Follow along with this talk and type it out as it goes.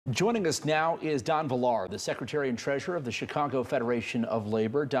Joining us now is Don Villar, the Secretary and Treasurer of the Chicago Federation of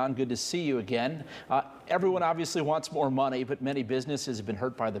Labor. Don, good to see you again. Everyone obviously wants more money, but many businesses have been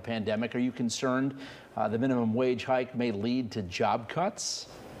hurt by the pandemic. Are you concerned the minimum wage hike may lead to job cuts?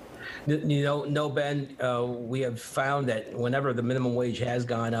 No, Ben. We have found that whenever the minimum wage has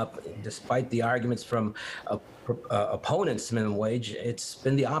gone up, despite the arguments from opponents to minimum wage, it's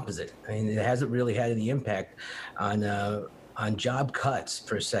been the opposite. I mean, it hasn't really had any impact on job cuts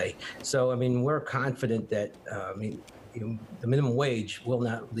per se. So, I mean, we're confident that the minimum wage will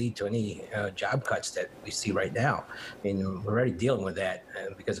not lead to any job cuts that we see right now. I mean, we're already dealing with that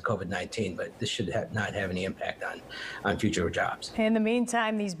because of COVID-19, but this should not have any impact on future jobs. In the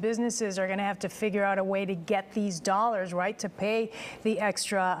meantime, these businesses are going to have to figure out a way to get these dollars, right, to pay the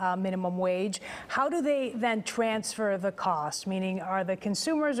extra minimum wage. How do they then transfer the cost? Meaning, are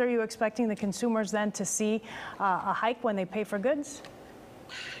you expecting the consumers then to see a hike when they pay for goods?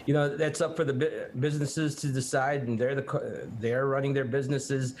 You know, that's up for the businesses to decide, and they're running their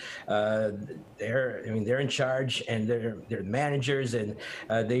businesses. They're in charge, and they're managers, and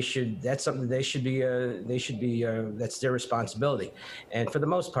that's something that's their responsibility. And for the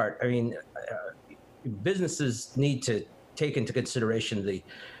most part, I mean, businesses need to take into consideration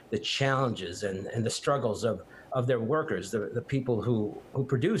the challenges and the struggles of their workers, the people who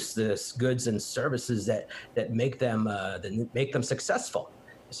produce this goods and services that make them successful.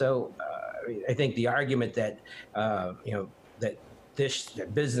 So I think the argument that that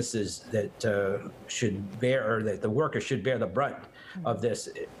businesses that should bear, or that the workers should bear the brunt of this,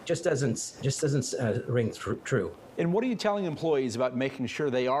 just doesn't ring true. And what are you telling employees about making sure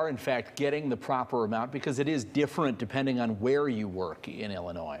they are in fact getting the proper amount, because it is different depending on where you work in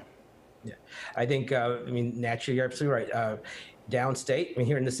Illinois? Yeah, I think, naturally, you're absolutely right. Downstate,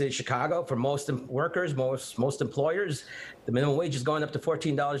 here in the city of Chicago, for most workers, most employers, the minimum wage is going up to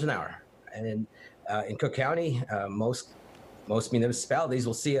 $14 an hour. And in Cook County, most municipalities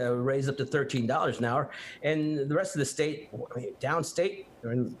will see a raise up to $13 an hour. And the rest of the state, downstate,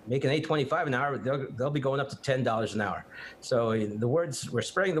 they're making $8.25 an hour. They'll be going up to $10 an hour. So we're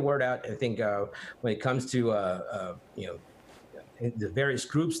spreading the word out. I think when it comes to the various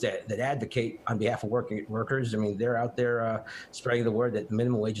groups that advocate on behalf of workers, I mean, they're out there spreading the word that the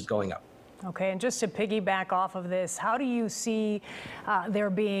minimum wage is going up. Okay, and just to piggyback off of this, how do you see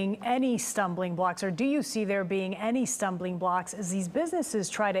there being any stumbling blocks, or do you see there being any stumbling blocks as these businesses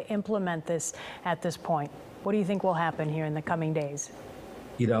try to implement this at this point? What do you think will happen here in the coming days?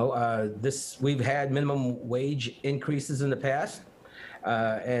 We've had minimum wage increases in the past,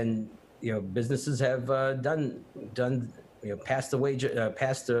 and businesses have done pass the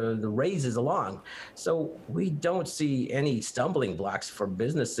raises along. So we don't see any stumbling blocks for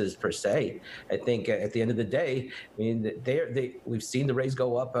businesses per se. I think at the end of the day, I mean, we've seen the raise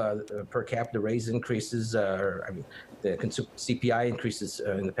go up, per capita raise increases, the CPI increases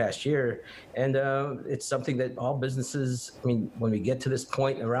in the past year. And it's something that all businesses, I mean, when we get to this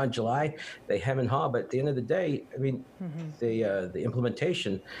point around July, they hem and haw. But at the end of the day, I mean, the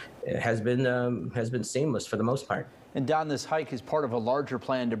implementation has been seamless for the most part. And Don, this hike is part of a larger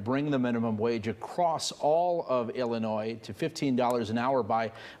plan to bring the minimum wage across all of Illinois to $15 an hour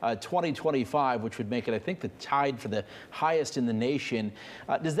by 2025, which would make it, I think, the tied for the highest in the nation.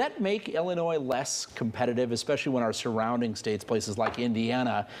 Does that make Illinois less competitive, especially when our surrounding states, places like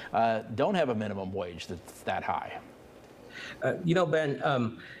Indiana, don't have a minimum wage that's that high?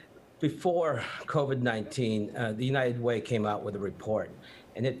 Ben, before COVID-19, the United Way came out with a report,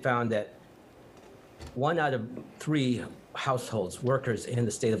 and it found that 1 out of 3 households, workers in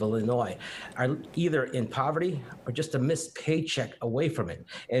the state of Illinois, are either in poverty or just a missed paycheck away from it.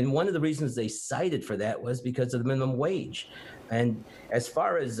 And one of the reasons they cited for that was because of the minimum wage. And as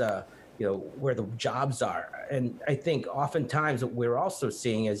far as where the jobs are, and I think oftentimes what we're also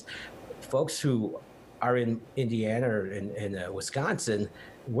seeing is folks who are in Indiana or in Wisconsin,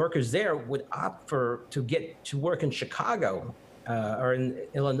 workers there would opt to get to work in Chicago or in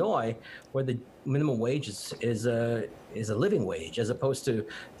Illinois, where the minimum wage is a living wage, as opposed to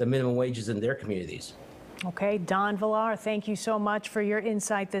the minimum wages in their communities. Okay, Don Villar, thank you so much for your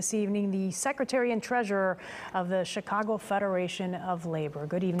insight this evening, the Secretary and Treasurer of the Chicago Federation of Labor.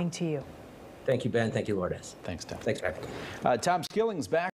 Good evening to you. Thank you, Ben. Thank you, Lourdes. Thanks, Tom. Thanks for having me. Tom Skilling's back.